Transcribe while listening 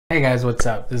Hey guys, what's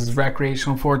up? This is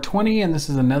Recreational 420 and this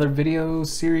is another video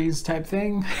series type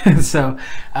thing. So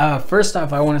first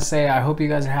off, I want to say I hope you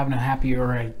guys are having a happy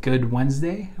or a good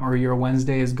Wednesday, or your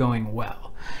Wednesday is going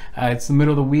well. It's the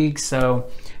middle of the week, so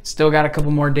still got a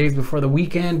couple more days before the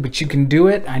weekend, but you can do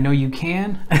it. I know you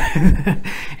can.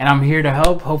 And I'm here to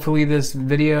help. Hopefully this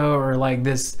video, or like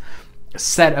this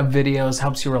set of videos,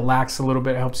 helps you relax a little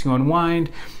bit, helps you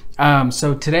unwind.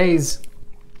 So today's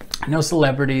no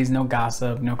celebrities, no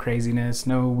gossip, no craziness,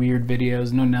 no weird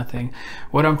videos, no nothing.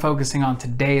 What I'm focusing on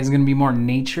today is going to be more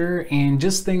nature and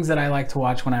just things that I like to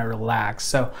watch when I relax.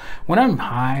 So when I'm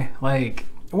high, like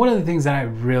one of the things that I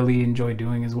really enjoy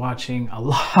doing is watching a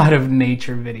lot of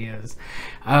nature videos.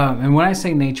 And when I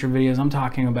say nature videos, I'm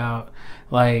talking about,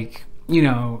 like, you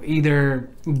know,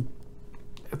 either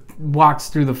walks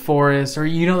through the forest, or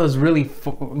you know, those really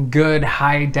good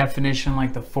high definition,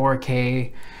 like the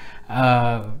 4K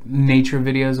nature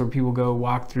videos where people go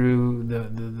walk through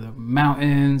the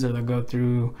mountains, or they'll go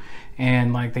through,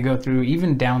 and like they go through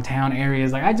even downtown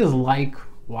areas. Like I just like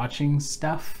watching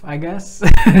stuff, I guess,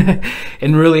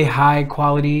 in really high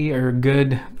quality or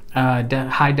good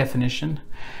high definition.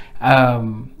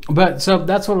 But so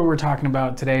that's what we're talking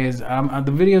about today. Is the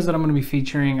videos that I'm going to be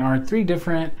featuring are 3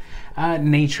 different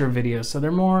nature videos. So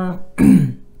they're more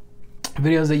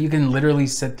videos that you can literally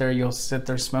sit there, you'll sit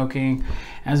there smoking.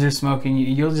 As you're smoking,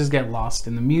 you'll just get lost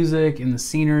in the music, in the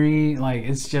scenery. Like,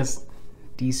 it's just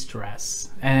de-stress.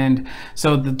 And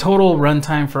so the total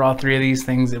runtime for all 3 of these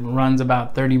things, it runs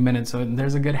about 30 minutes, so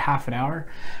there's a good half an hour.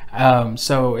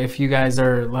 So if you guys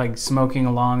are like smoking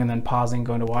along and then pausing,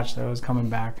 going to watch those, coming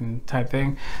back and type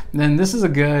thing, then this is a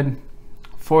good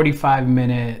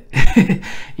 45-minute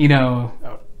you know,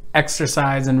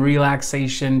 exercise and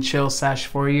relaxation chill sesh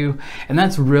for you. And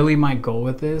that's really my goal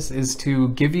with this, is to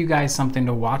give you guys something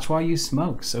to watch while you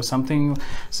smoke. So something,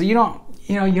 so you don't,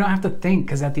 you know, you don't have to think,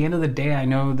 because at the end of the day, I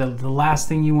know the last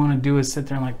thing you want to do is sit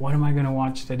there and like, what am I going to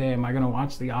watch today? Am I going to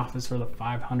watch The Office for the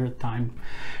 500th time?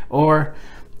 Or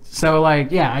so,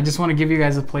 like, yeah, I just want to give you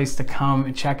guys a place to come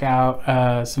and check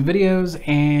out some videos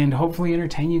and hopefully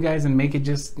entertain you guys and make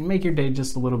your day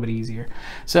just a little bit easier.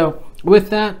 So with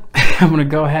that, I'm going to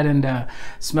go ahead and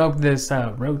smoke this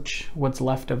roach, what's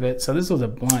left of it. So this was a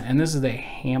blunt, and this is a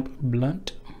hemp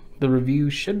blunt. The review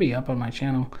should be up on my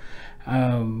channel.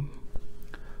 That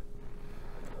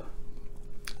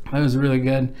was really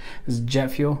good. This is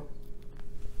jet fuel,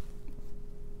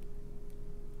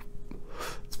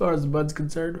 as far as the bud's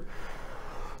concerned.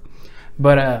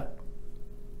 But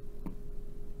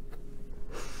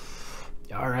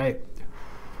all right.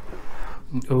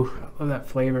 Ooh, I love that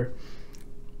flavor.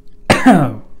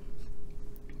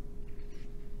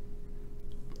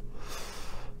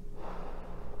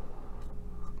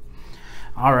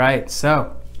 All right,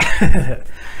 so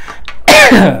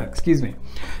excuse me.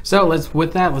 So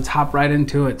let's hop right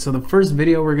into it. So the first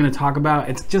video we're going to talk about,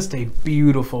 it's just a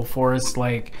beautiful forest.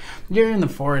 Like, you're in the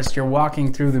forest, you're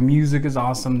walking through, the music is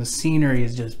awesome, the scenery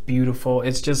is just beautiful.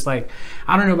 It's just like,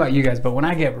 I don't know about you guys, but when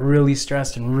I get really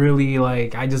stressed and really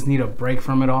like I just need a break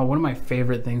from it all, one of my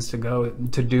favorite things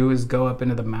to do is go up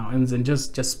into the mountains and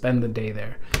just spend the day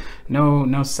there.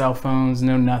 No cell phones,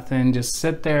 no nothing, just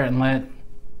sit there and let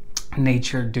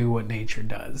nature do what nature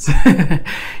does.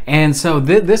 And so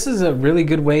this is a really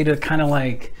good way to kind of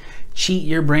like cheat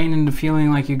your brain into feeling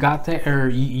like you got there, or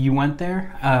you went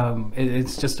there.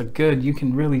 It's just a good, you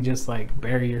can really just like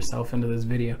bury yourself into this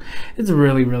video. It's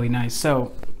really, really nice.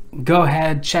 So go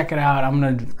ahead, check it out. I'm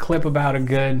gonna clip about a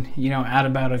good, you know, add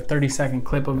about a 30-second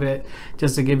clip of it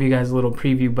just to give you guys a little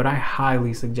preview, but I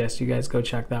highly suggest you guys go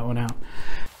check that one out.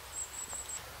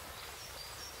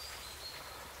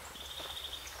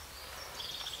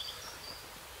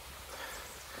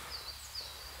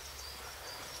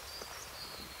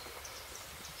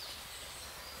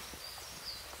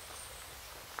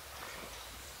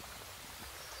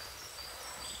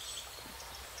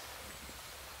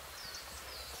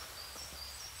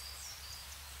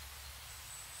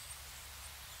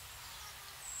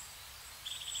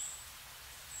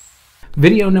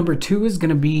 Video number 2 is going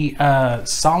to be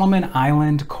Solomon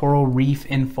Island Coral Reef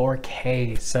in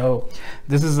 4K. So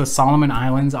this is the Solomon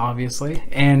Islands, obviously,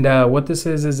 and what this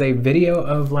is a video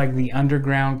of like the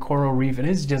underground coral reef, and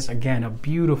it's just, again, a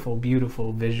beautiful,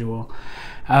 beautiful visual.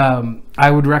 I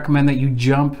would recommend that you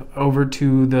jump over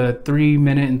to the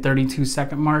 3-minute and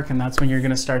 32-second mark, and that's when you're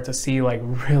going to start to see like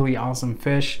really awesome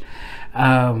fish.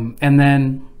 And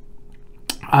then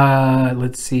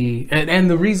Let's see. And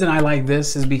the reason I like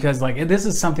this is because like this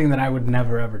is something that I would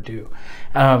never ever do.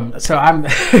 So I'm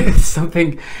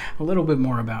something a little bit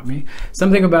more about me.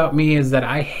 Something about me is that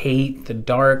I hate the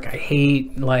dark. I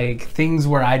hate like things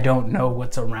where I don't know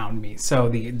what's around me. So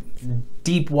the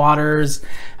deep waters,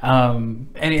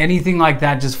 anything like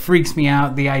that just freaks me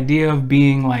out. The idea of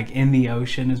being like in the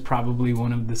ocean is probably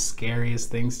one of the scariest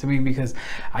things to me, because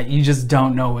you just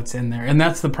don't know what's in there. And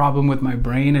that's the problem with my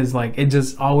brain, is like it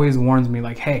just always warns me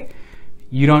like, hey,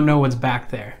 you don't know what's back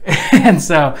there. And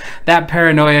so that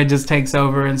paranoia just takes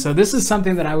over. And so this is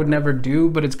something that I would never do,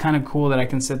 but it's kind of cool that I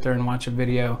can sit there and watch a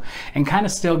video and kind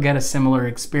of still get a similar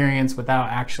experience without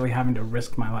actually having to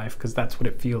risk my life, because that's what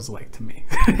it feels like to me.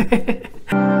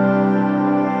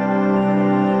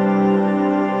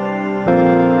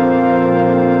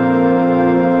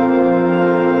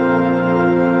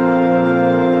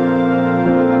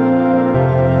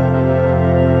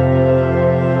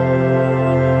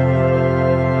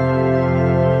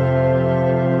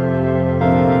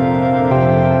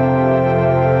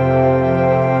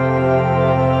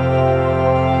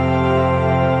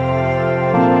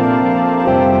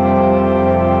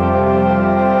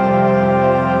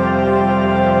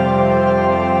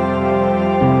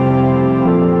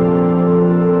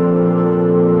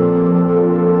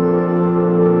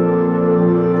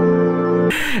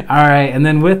 All right, and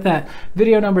then with that,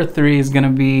 video number 3 is going to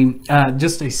be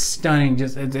just a stunning,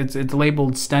 it's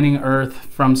labeled Stunning Earth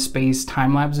from Space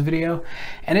time-lapse video,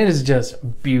 and it is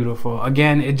just beautiful.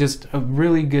 Again, it just a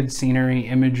really good scenery,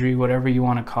 imagery, whatever you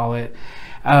want to call it.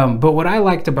 But what I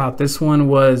liked about this one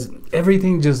was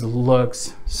everything just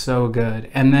looks so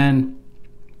good. And then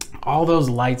all those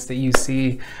lights that you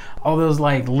see, all those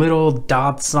like little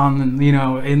dots on, you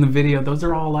know, in the video, those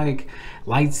are all like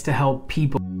lights to help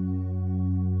people.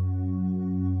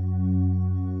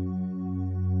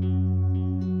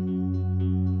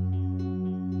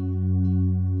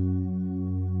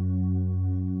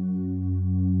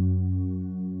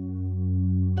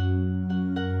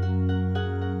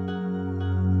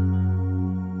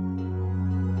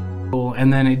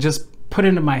 And then it just put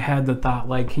into my head the thought,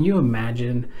 like, can you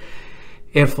imagine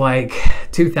if like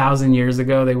 2,000 years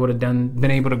ago they would have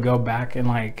been able to go back and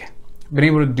like been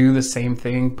able to do the same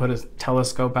thing, put a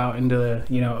telescope out into the,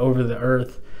 you know, over the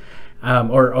earth,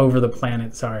 or over the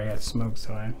planet. Sorry, I smoke,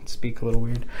 so I speak a little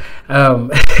weird. A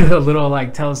little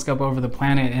like telescope over the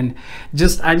planet, and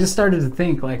I just started to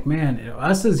think like, man,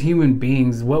 us as human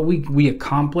beings, what we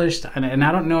accomplished, and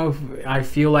I don't know if I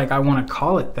feel like I want to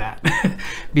call it that,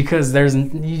 because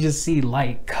you just see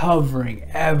light covering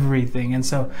everything, and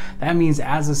so that means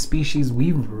as a species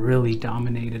we've really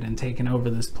dominated and taken over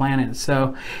this planet.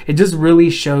 So it just really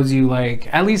shows you,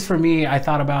 like, at least for me, I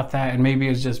thought about that, and maybe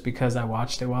it's just because I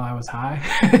watched it while I was high.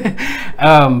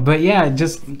 But yeah,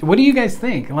 just what do you guys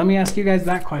think? Let me ask you guys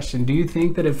that question. Do you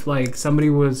think that if like somebody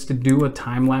was to do a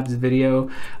time-lapse video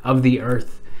of the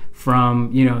Earth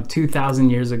from, you know, 2,000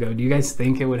 years ago, do you guys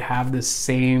think it would have the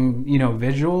same, you know,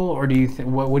 visual, or do you think,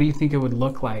 what do you think it would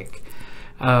look like?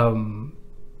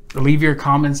 Leave your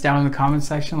comments down in the comment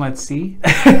section. Let's see.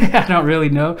 I don't really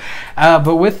know.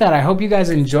 But with that, I hope you guys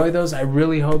enjoy those. I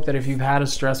really hope that if you've had a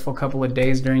stressful couple of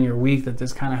days during your week, that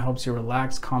this kind of helps you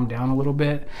relax, calm down a little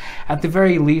bit. At the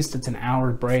very least, it's an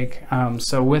hour break.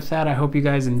 So with that, I hope you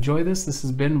guys enjoy this. This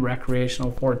has been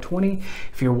Recreational 420.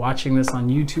 If you're watching this on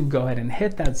YouTube, go ahead and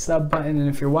hit that sub button. And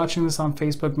if you're watching this on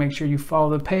Facebook, make sure you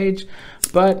follow the page.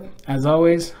 But as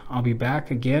always, I'll be back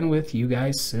again with you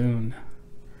guys soon.